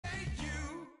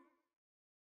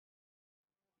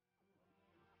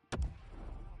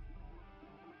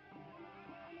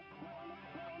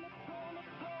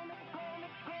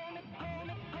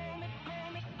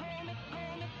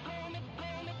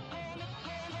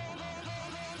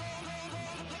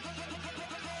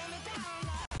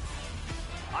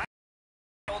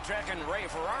Ray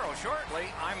Ferraro shortly.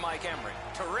 I'm Mike Emery.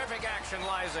 Terrific action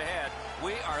lies ahead.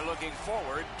 We are looking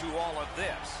forward to all of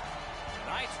this.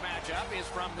 Tonight's matchup is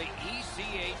from the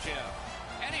ECHL.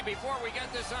 Eddie, before we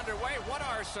get this underway, what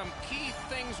are some key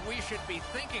things we should be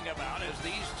thinking about as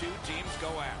these two teams go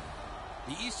at it?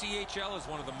 The ECHL is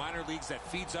one of the minor leagues that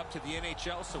feeds up to the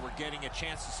NHL, so we're getting a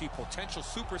chance to see potential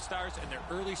superstars in their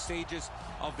early stages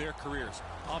of their careers.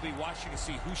 I'll be watching to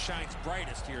see who shines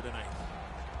brightest here tonight.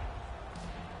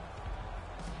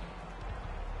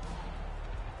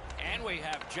 And we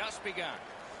have just begun.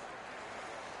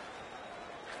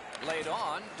 Laid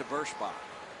on to Birschbach.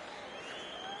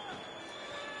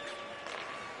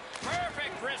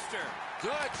 Perfect wrister.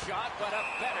 Good shot, but a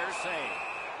better save.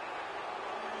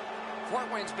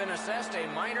 Fort Wayne's been assessed a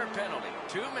minor penalty.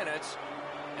 2 minutes,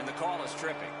 and the call is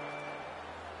tripping.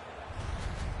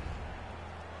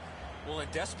 Well, in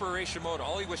desperation mode,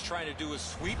 all he was trying to do was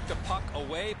sweep the puck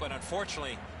away, but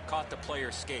unfortunately caught the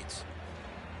player's skates.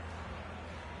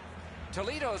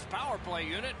 Toledo's power play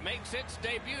unit makes its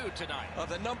debut tonight.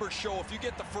 The numbers show if you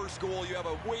get the first goal, you have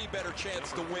a way better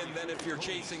chance to win than if you're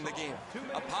chasing the game.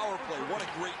 A power play, what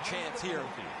a great chance here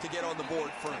to get on the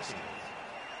board first.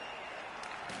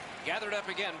 Gathered up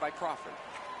again by Crawford.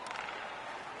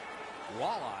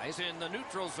 Walleyes in the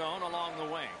neutral zone along the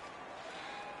wing.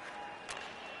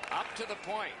 Up to the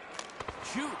point.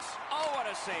 Shoots. Oh, what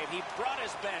a save. He brought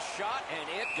his best shot, and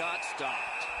it got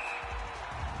stopped.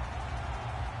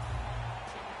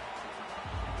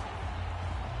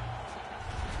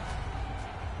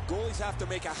 Goalies have to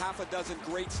make a half a dozen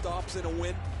great stops in a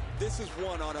win. This is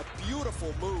one on a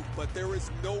beautiful move, but there is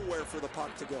nowhere for the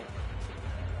puck to go.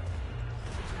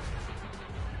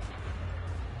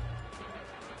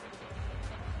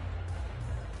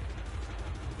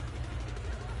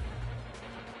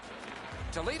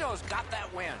 Toledo's got that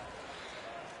win.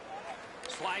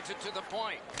 Slides it to the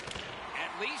point.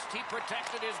 At least he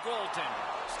protected his goaltender.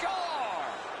 Score!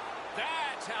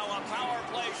 That's how a power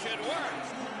play should work.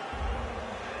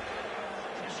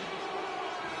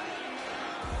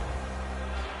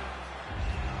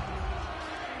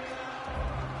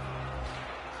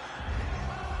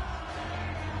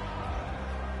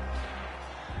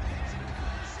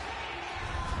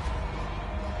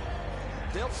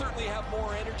 They'll certainly have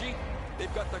more energy.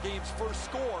 They've got the game's first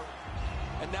score,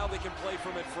 and now they can play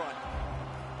from in front.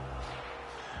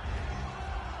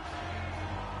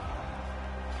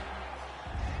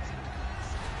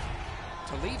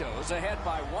 Toledo's ahead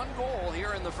by 1 goal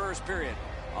here in the first period.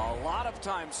 A lot of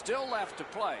time still left to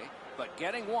play, but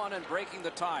getting one and breaking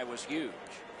the tie was huge.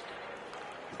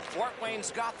 Fort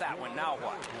Wayne's got that one. Now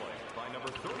what? By number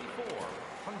 34,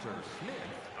 Hunter Smith,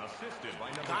 assisted by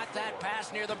number got that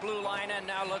pass near the blue line and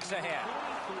now looks ahead.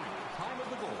 Time of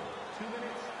the goal, 2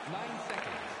 minutes, 9 seconds.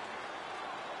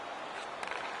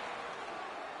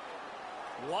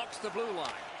 Walks the blue line.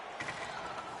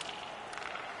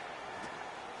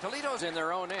 Toledo's in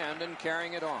their own end and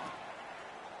carrying it on.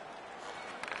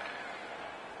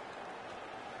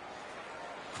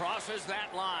 Crosses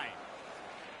that line.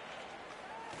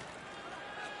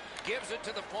 Gives it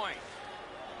to the point.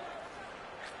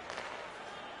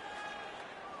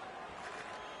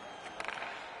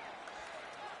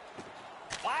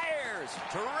 Fires!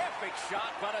 Terrific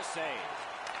shot, but a save.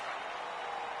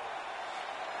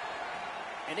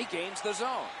 And he gains the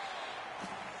zone.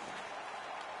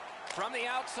 From the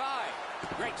outside.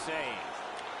 Great save.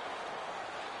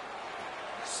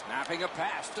 Snapping a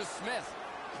pass to Smith.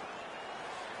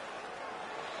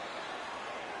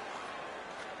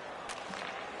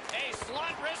 A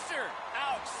slot wrister.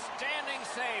 Outstanding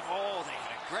save. Oh, they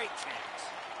had a great chance.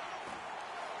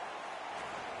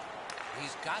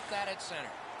 He's got that at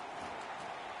center.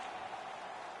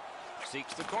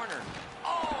 Seeks the corner.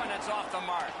 Oh, and it's off the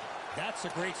mark. That's a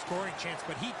great scoring chance,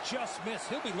 but he just missed.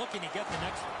 He'll be looking to get the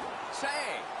next one. Save.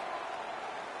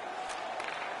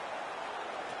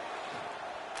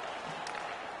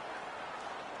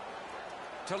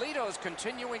 Toledo's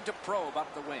continuing to probe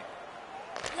up the wing.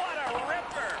 What a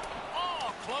ripper!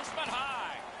 Oh, close but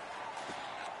high.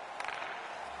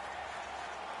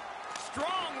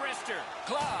 Strong wrister.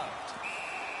 Gloved.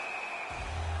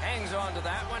 Hangs on to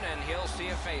that one, and he'll see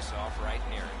a face-off right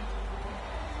near him.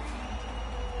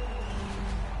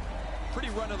 Pretty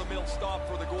run-of-the-mill stop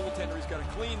for the goaltender. He's got a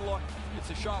clean look. It's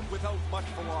a shot without much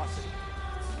velocity.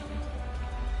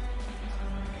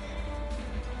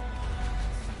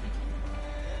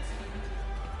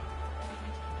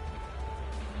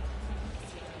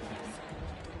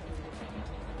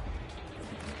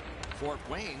 Fort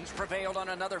Wayne's prevailed on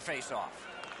another face-off.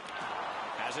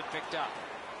 Has it picked up.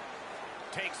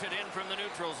 Takes it in from the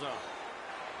neutral zone.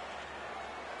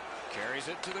 Carries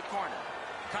it to the corner.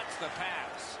 Cuts the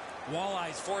pass.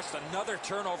 Walleye's forced another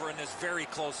turnover in this very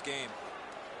close game.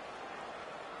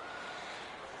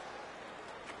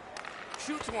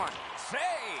 Shoots one. Save.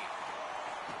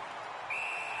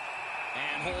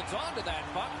 And holds on to that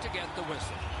puck to get the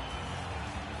whistle.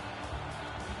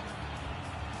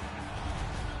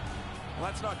 Well,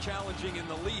 that's not challenging in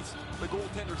the least. The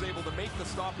goaltender's able to make the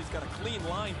stop. He's got a clean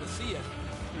line to see it.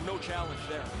 There's no challenge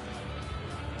there.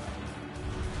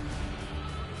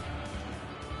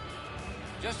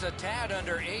 Just a tad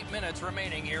under 8 minutes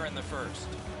remaining here in the first.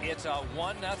 It's a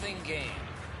 1-0 game.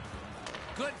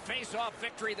 Good face-off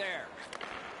victory there.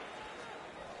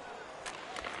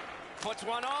 Puts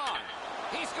one on.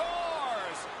 He scores!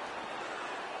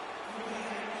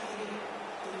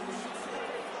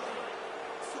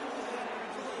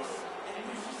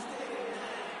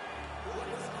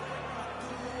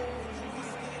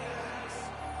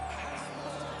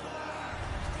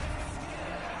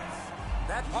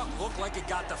 That puck looked like it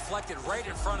got deflected right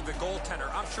in front of the goaltender.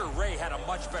 I'm sure Ray had a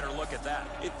much better look at that.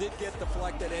 It did get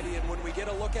deflected, Eddie, and when we get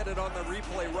a look at it on the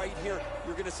replay right here,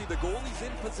 you're going to see the goalie's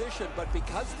in position, but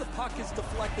because the puck is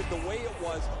deflected the way it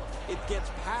was, it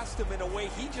gets past him in a way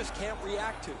he just can't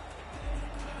react to.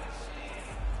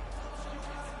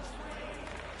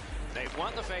 They've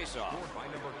won the faceoff. Scored by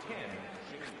number 10,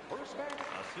 Shane Perspeck,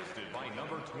 assisted by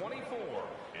number 24,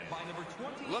 and by number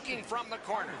 20. Looking from the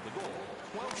corner. The goal.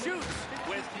 Shoots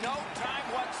with no time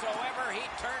whatsoever. He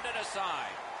turned it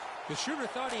aside. The shooter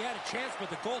thought he had a chance, but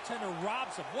the goaltender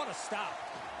robs him. What a stop.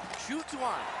 Shoots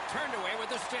one. Turned away with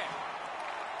the stick.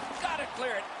 Got it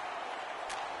cleared.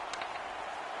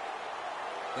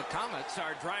 The Komets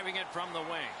are driving it from the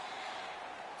wing.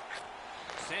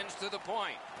 Sends to the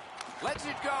point. Lets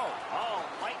it go. Oh,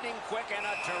 lightning quick and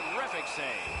a terrific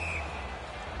save.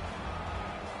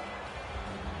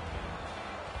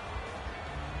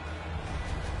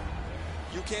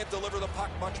 You can't deliver the puck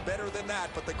much better than that,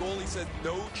 but the goalie said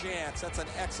no chance. That's an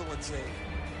excellent save.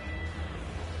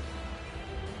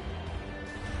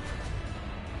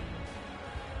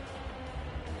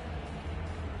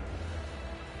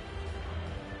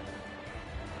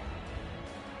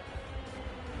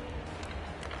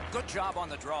 Good job on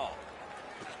the draw.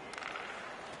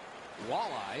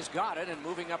 Walleye's got it and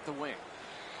moving up the wing.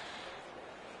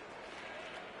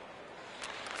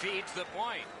 Feeds the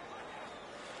point.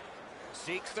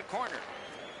 Seeks the corner.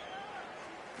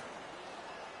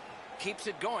 Keeps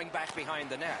it going back behind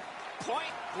the net.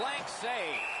 Point blank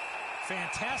save.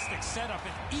 Fantastic setup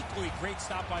and equally great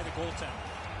stop by the goaltender.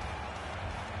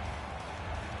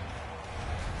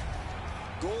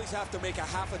 Goalies have to make a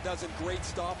half a dozen great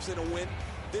stops in a win.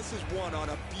 This is one on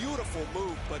a beautiful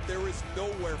move, but there is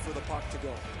nowhere for the puck to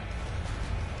go.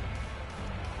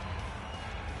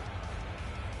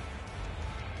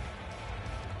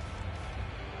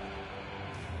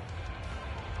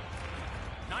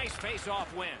 Nice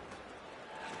face-off win.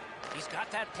 He's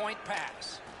got that point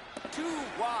pass. Too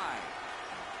wide.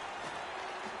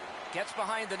 Gets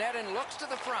behind the net and looks to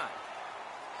the front.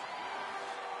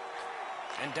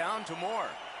 And down to Moore.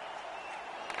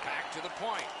 Back to the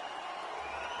point.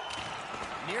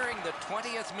 Nearing the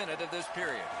 20th minute of this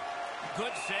period.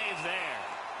 Good save there.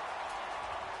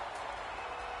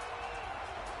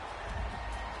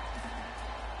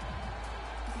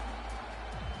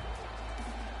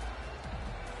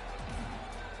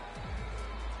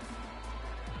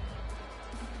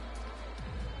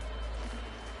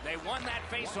 They won that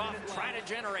face-off, trying to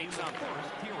generate something.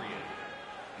 First period.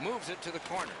 Moves it to the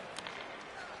corner.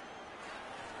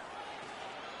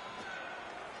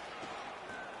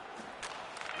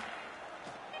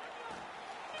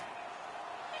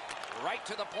 Right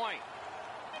to the point.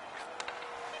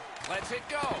 Lets it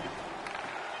go.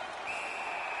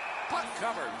 Puck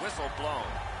covered, whistle blown.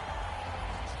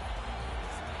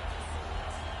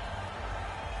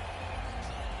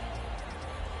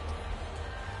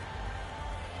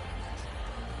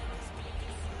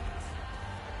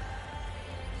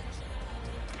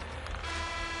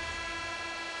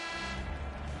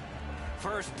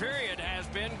 First period has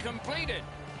been completed.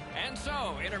 And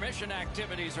so, intermission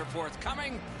activities are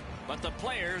forthcoming, but the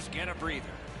players get a breather.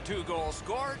 2 goals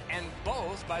scored, and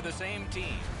both by the same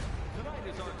team. Tonight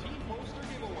is our team poster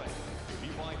giveaway. If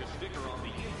you find a sticker on the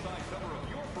inside cover of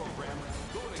your program,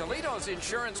 go to Toledo's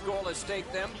insurance goal has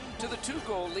staked them to the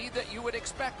 2-goal lead that you would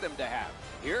expect them to have.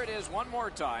 Here it is one more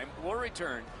time. We'll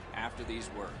return after these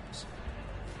words.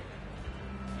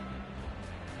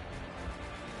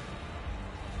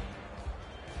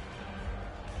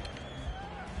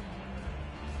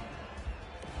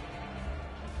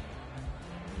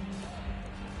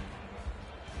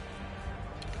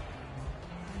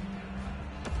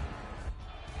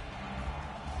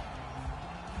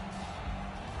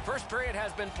 First period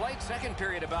has been played. Second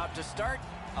period about to start.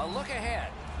 A look ahead.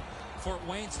 Fort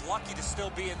Wayne's lucky to still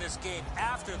be in this game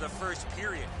after the first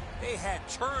period. They had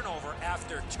turnover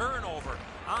after turnover.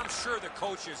 I'm sure the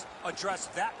coaches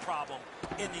addressed that problem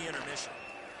in the intermission.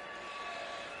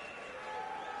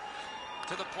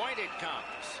 To the point it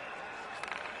comes.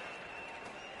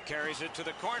 Carries it to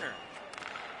the corner.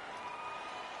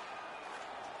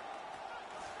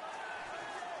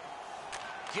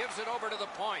 Gives it over to the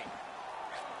point.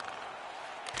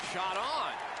 Shot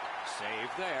on. Save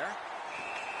there.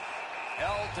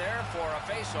 Held there for a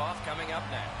face-off coming up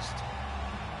next.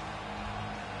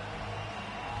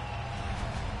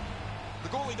 The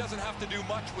goalie doesn't have to do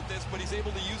much with this, but he's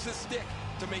able to use his stick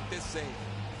to make this save.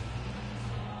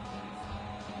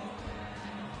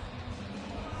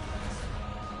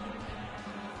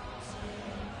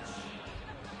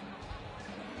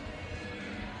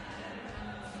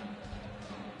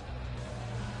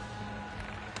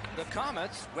 The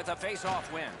Komets with a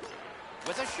face-off win.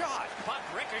 With a shot. Puck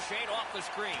ricocheted off the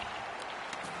screen.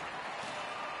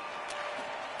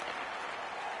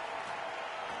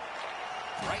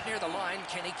 Right near the line.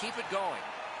 Can he keep it going?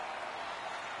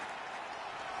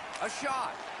 A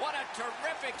shot. What a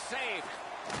terrific save.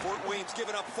 Fort Wayne's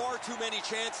given up far too many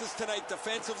chances tonight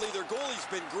defensively. Their goalie's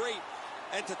been great.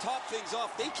 And to top things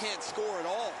off, they can't score at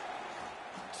all.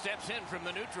 Steps in from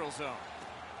the neutral zone.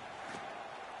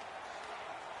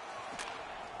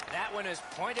 That one is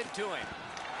pointed to him.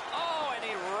 Oh, and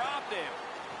he robbed him.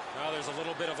 Well, there's a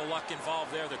little bit of a luck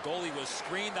involved there. The goalie was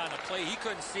screened on the play. He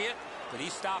couldn't see it, but he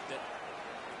stopped it.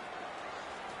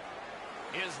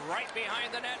 Is right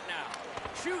behind the net now.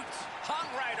 Shoots. Hung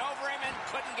right over him and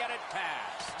couldn't get it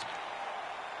past.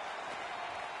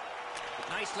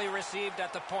 Nicely received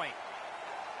at the point.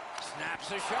 Snaps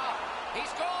a shot. He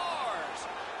scores.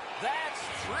 That's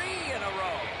 3 in a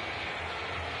row.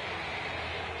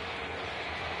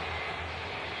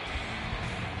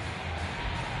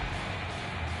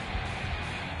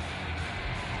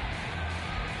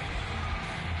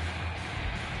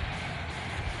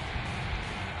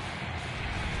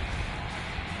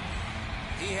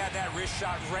 He had that wrist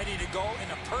shot ready to go in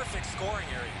a perfect scoring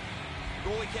area.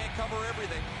 Goalie can't cover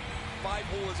everything.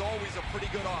 5-hole is always a pretty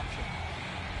good option.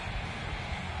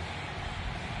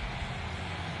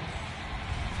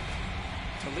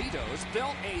 Toledo's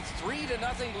built a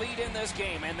 3-0 lead in this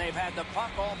game, and they've had the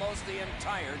puck almost the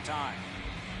entire time.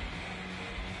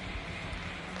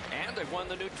 And they've won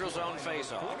the neutral zone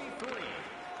faceoff.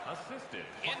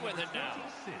 In with it now.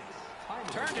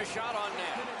 Turned a shot on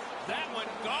net. That one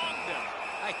gonged him.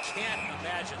 I can't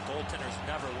imagine goaltenders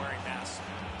never wearing masks.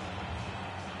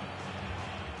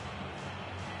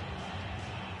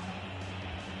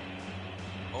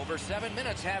 Over 7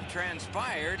 minutes have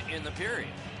transpired in the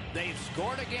period. They've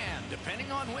scored again.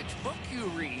 Depending on which book you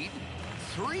read,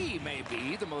 3 may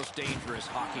be the most dangerous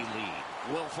hockey lead.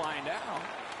 We'll find out.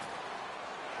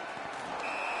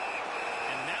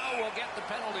 And now we'll get the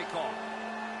penalty call.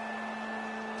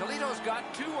 Toledo's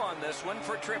got 2 on this one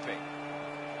for tripping.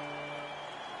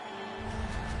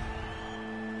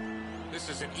 This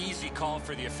is an easy call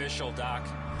for the official, Doc.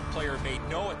 Player made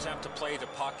no attempt to play the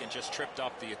puck and just tripped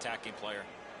up the attacking player.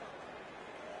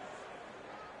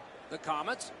 The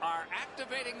Komets are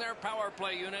activating their power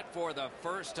play unit for the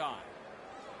first time.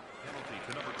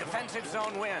 Defensive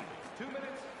zone win. 2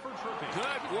 minutes for tripping.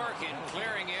 Good work in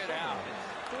clearing it out.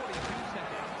 42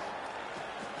 seconds.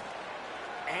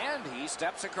 And he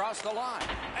steps across the line.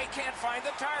 They can't find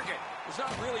the target. There's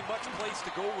not really much place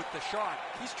to go with the shot.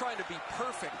 He's trying to be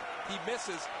perfect. He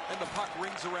misses, and the puck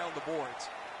rings around the boards.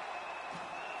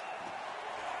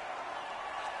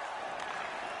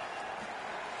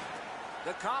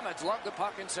 The Komets lug the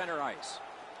puck in center ice.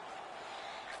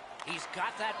 He's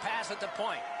got that pass at the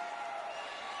point.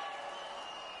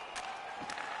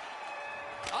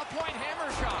 A point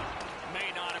hammer shot.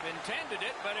 May not have intended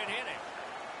it, but it hit him.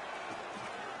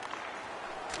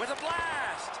 With a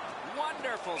blast.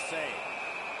 Wonderful save.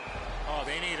 Oh,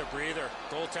 they need a breather.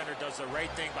 Goaltender does the right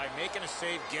thing by making a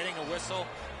save, getting a whistle,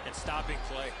 and stopping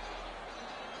play.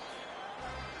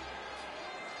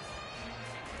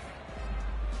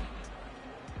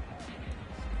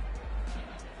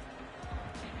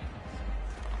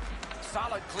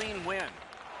 Solid, clean win.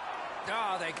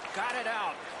 Oh, they got it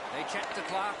out. They check the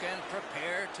clock and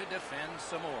prepare to defend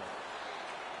some more.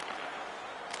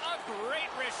 A great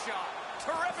wrist shot.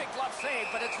 Terrific glove save,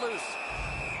 but it's loose.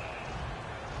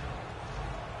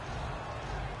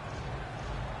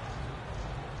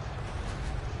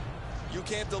 You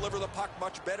can't deliver the puck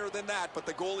much better than that, but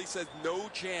the goalie says no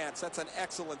chance. That's an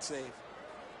excellent save.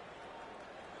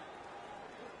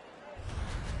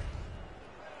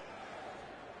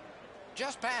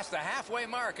 Just past the halfway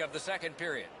mark of the second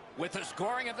period. With the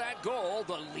scoring of that goal,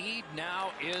 the lead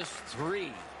now is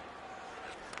 3.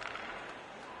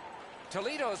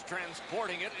 Toledo's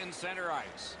transporting it in center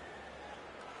ice.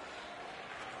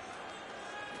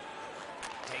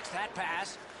 Takes that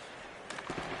pass.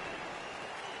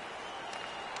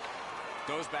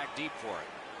 Goes back deep for it.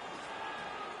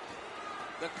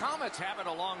 The Komets have it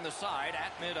along the side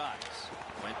at mid-ice.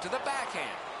 Went to the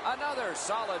backhand. Another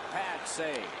solid pad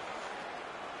save.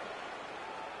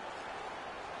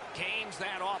 Gains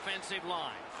that offensive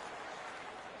line.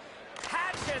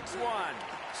 Hatchets one.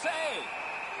 Save.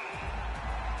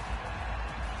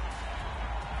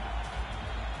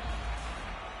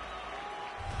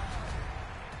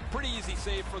 Pretty easy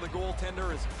save for the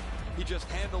goaltender as he just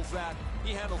handles that.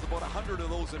 He handles about 100 of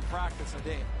those in practice a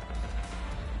day.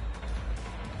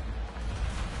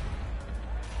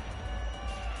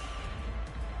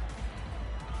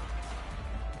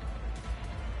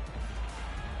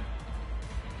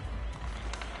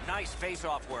 Nice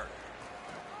face-off work.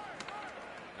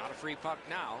 Not a free puck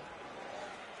now.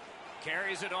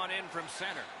 Carries it on in from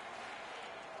center.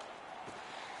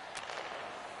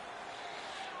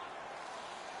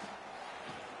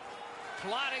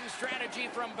 Plotting strategy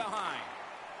from behind.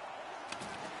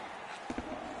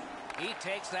 He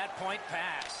takes that point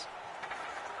pass.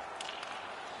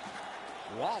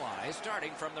 Walleye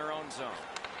starting from their own zone.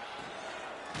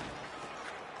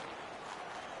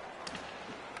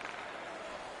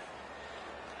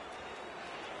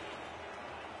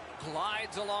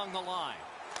 Glides along the line.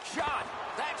 Shot!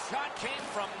 That shot came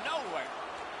from nowhere.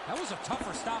 That was a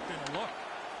tougher stop than it looked.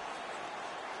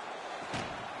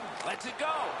 Lets it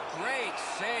go. Great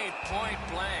save, point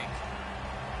blank.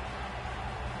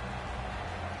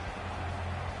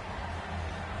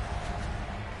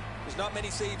 There's not many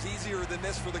saves easier than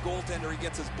this for the goaltender. He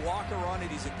gets his blocker on it.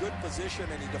 He's in good position,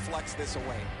 and he deflects this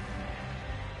away.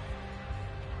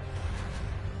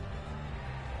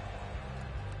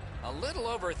 A little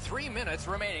over 3 minutes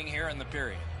remaining here in the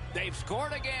period. They've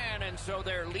scored again, and so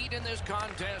their lead in this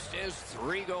contest is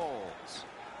 3 goals.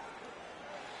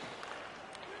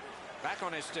 Back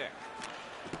on his stick.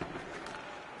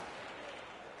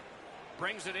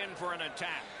 Brings it in for an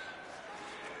attack.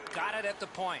 Got it at the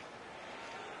point.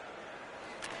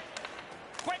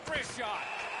 Quick wrist shot.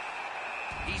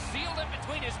 He sealed it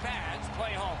between his pads.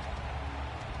 Play home.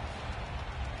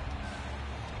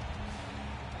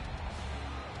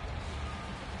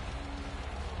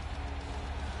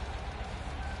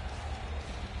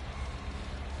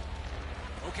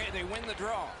 Okay, they win the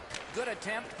draw. Good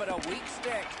attempt, but a weak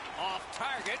stick. Off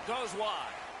target, goes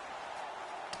wide.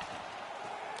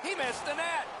 He missed the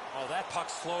net. Oh, that puck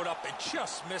slowed up and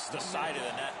just missed the side of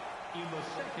the net. In the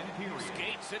second period.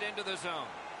 Skates it into the zone.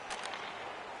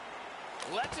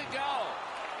 Lets it go.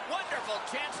 Wonderful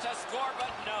chance to score,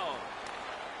 but no.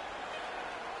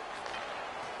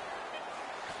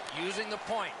 Using the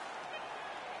point.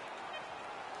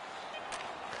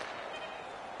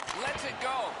 Lets it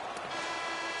go.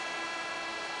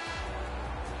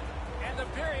 And the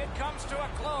period comes to a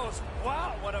close.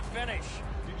 Wow, what a finish.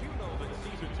 Did you know that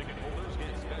season ticket holders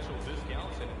get special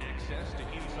discounts and access to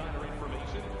insider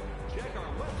information? Check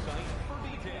our website for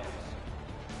details.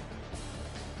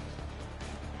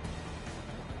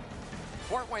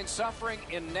 Fort Wayne suffering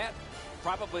in net.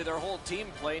 Probably their whole team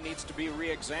play needs to be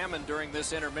re-examined during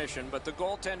this intermission, but the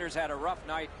goaltenders had a rough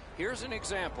night. Here's an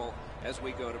example as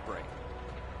we go to break.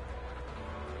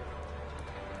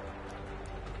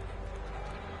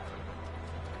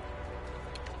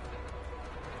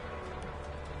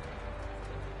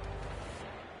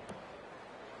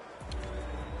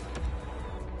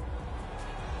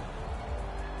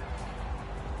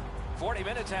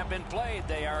 Minutes have been played.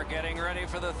 They are getting ready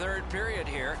for the third period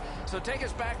here. So take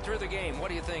us back through the game. What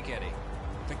do you think, Eddie?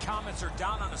 The Komets are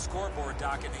down on the scoreboard,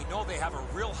 Doc, and they know they have a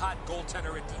real hot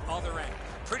goaltender at the other end.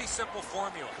 Pretty simple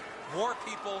formula. More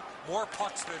people, more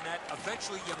pucks to the net.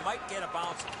 Eventually, you might get a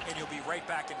bounce, and you'll be right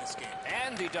back in this game.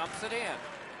 And he dumps it in.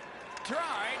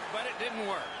 Tried, but it didn't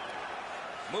work.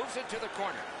 Moves it to the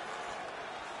corner.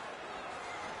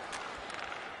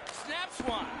 Snaps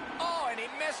one. Oh, and he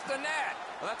missed the net.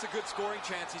 Well, that's a good scoring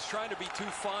chance. He's trying to be too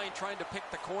fine, trying to pick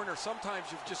the corner. Sometimes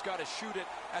you've just got to shoot it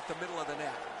at the middle of the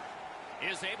net.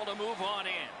 Is able to move on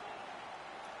in.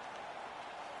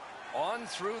 On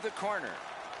through the corner.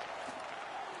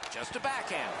 Just a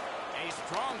backhand. A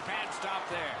strong pad stop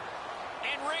there.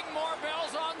 And ring more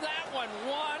bells on that one.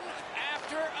 One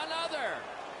after another.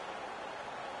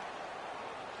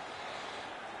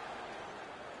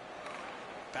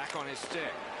 Back on his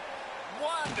stick.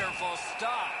 Wonderful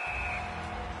stop.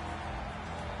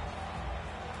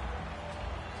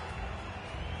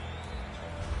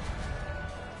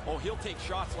 Oh, he'll take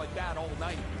shots like that all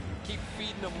night. Keep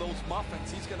feeding him those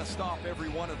muffins. He's going to stop every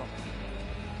one of them.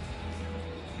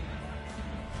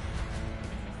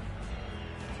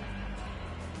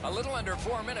 A little under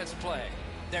 4 minutes play.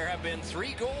 There have been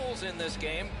 3 goals in this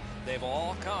game. They've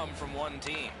all come from one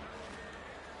team.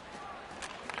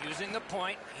 Using the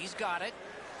point, he's got it.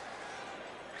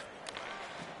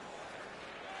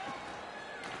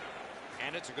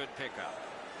 And it's a good pickup.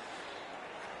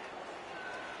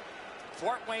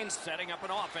 Fort Wayne's setting up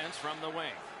an offense from the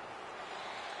wing.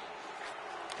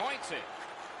 Points it.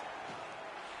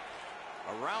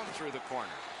 Around through the corner.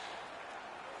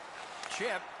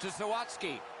 Chip to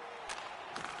Zawatsky.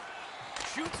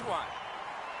 Shoots one.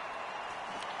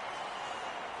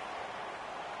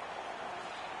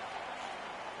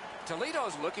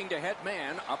 Toledo's looking to head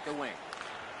man up the wing.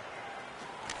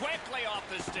 Quickly off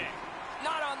the stick.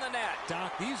 Not on the net.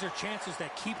 Doc, these are chances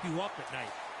that keep you up at night.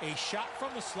 A shot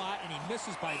from the slot and he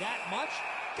misses by that much.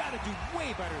 Got to do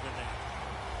way better than that.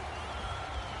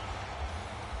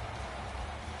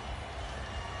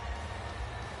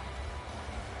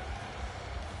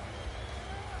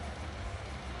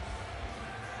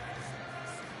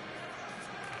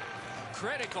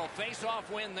 Critical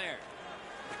face-off win there.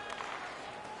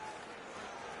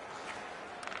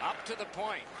 Up to the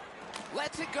point.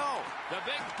 Lets it go. The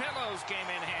big pillows came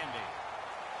in handy.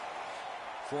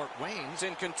 Fort Wayne's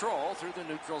in control through the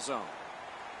neutral zone.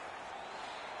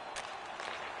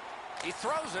 He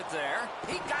throws it there.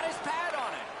 He got his pad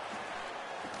on it.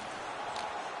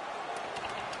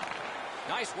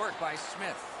 Nice work by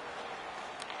Smith.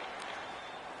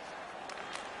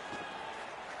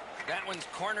 That one's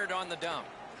cornered on the dump.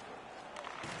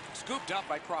 Scooped up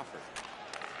by Crawford.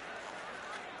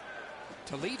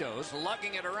 Toledo's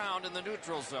lugging it around in the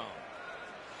neutral zone.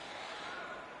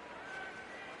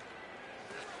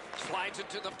 Slides it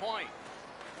to the point.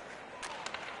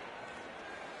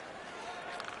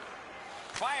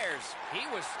 Fires. He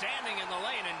was standing in the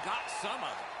lane and got some of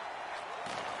it.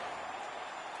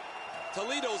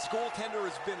 Toledo's goaltender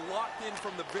has been locked in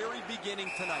from the very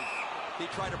beginning tonight. They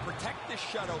try to protect this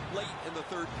shutout late in the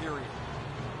third period.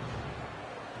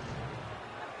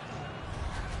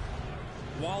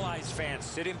 Walleye's fans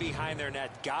sitting behind their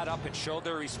net got up and showed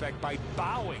their respect by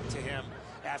bowing to him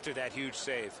after that huge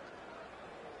save.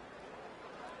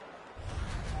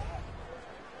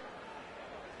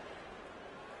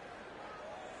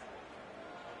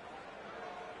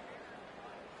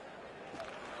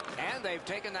 And they've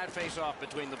taken that face-off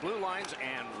between the blue lines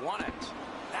and won it.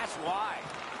 That's why.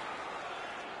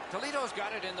 Toledo's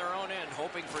got it in their own end,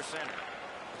 hoping for center.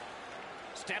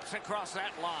 Steps across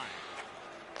that line.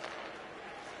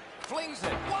 Flings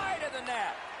it wide of the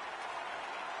net.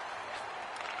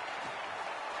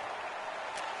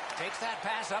 Takes that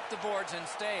pass up the boards and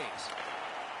stays.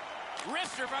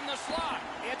 Wrister from the slot.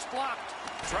 It's blocked.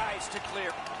 Tries to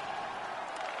clear.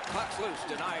 Puck's loose,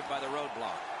 denied by the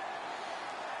roadblock.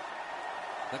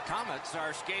 The Komets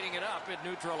are skating it up at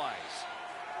neutral ice.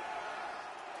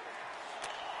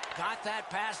 Got that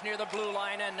pass near the blue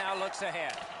line and now looks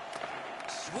ahead.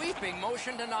 Sweeping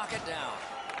motion to knock it down.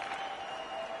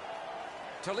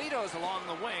 Toledo's along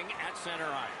the wing at center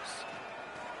ice.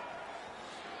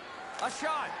 A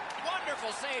shot.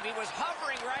 Wonderful save. He was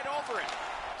hovering right over it.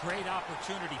 Great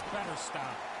opportunity. Better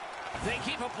stop. They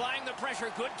keep applying the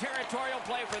pressure. Good territorial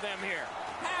play for them here.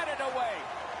 Had it away.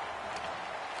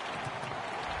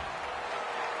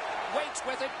 Waits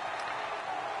with it.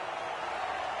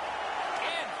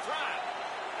 In front.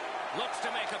 Looks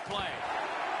to make a play.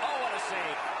 Oh, what a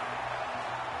save.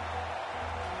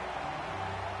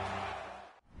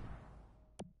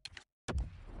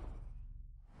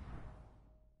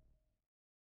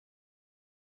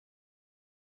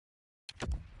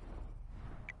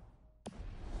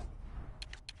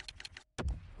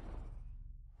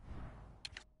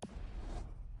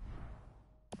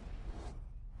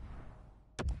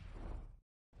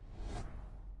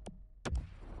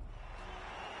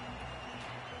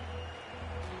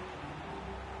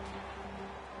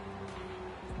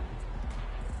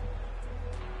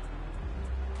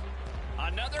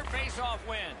 Another face-off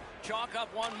win. Chalk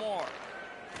up one more.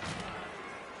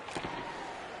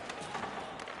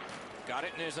 Got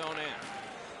it in his own end.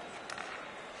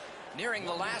 Nearing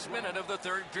the last minute of the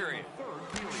third period.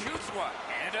 Shoots one.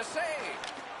 And a save.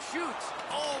 Shoots.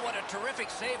 Oh, what a terrific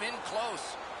save in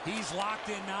close. He's locked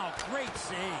in now. Great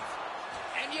save.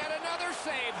 And yet another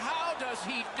save. How does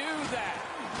he do that?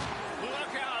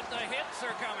 Look out. The hits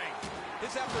are coming.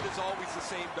 His effort is always the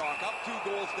same, Doc. Up 2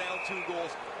 goals, down 2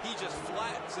 goals. He just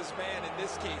flattens his man in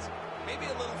this case. Maybe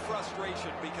a little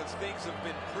frustration because things have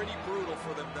been pretty brutal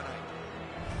for them tonight.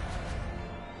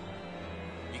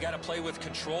 You got to play with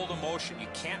controlled emotion. You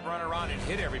can't run around and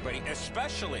hit everybody,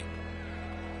 especially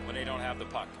when they don't have the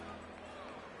puck.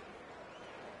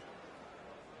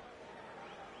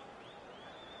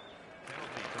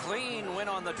 Clean win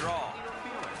on the draw.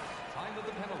 Time of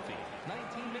the penalty,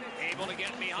 19 minutes. Able to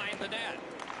get behind the net.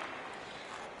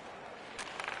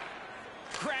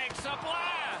 Cranks a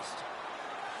blast.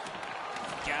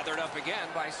 Gathered up again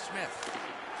by Smith.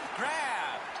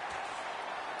 Grabbed.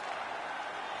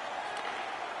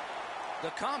 The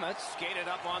Komets skated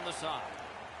up on the side.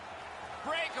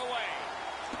 Breakaway.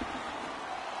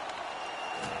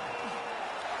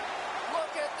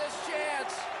 Look at this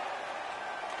chance.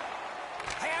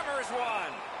 Hammers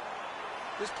one.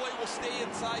 This play will stay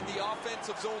inside the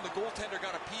offensive zone. The goaltender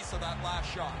got a piece of that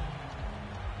last shot.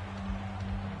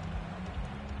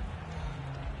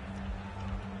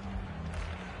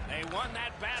 They won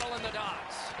that battle in the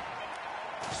dots.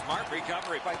 Smart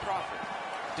recovery by Crawford.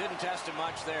 Didn't test him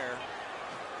much there.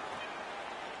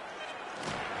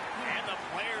 And the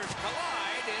players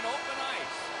collide in open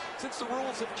ice. Since the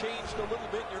rules have changed a little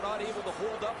bit, you're not able to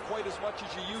hold up quite as much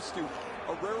as you used to.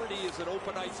 A rarity is an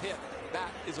open ice hit. That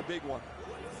is a big one.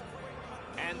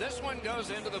 And this one goes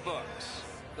into the books.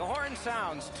 The horn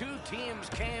sounds. Two teams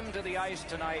came to the ice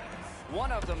tonight.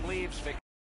 One of them leaves victorious.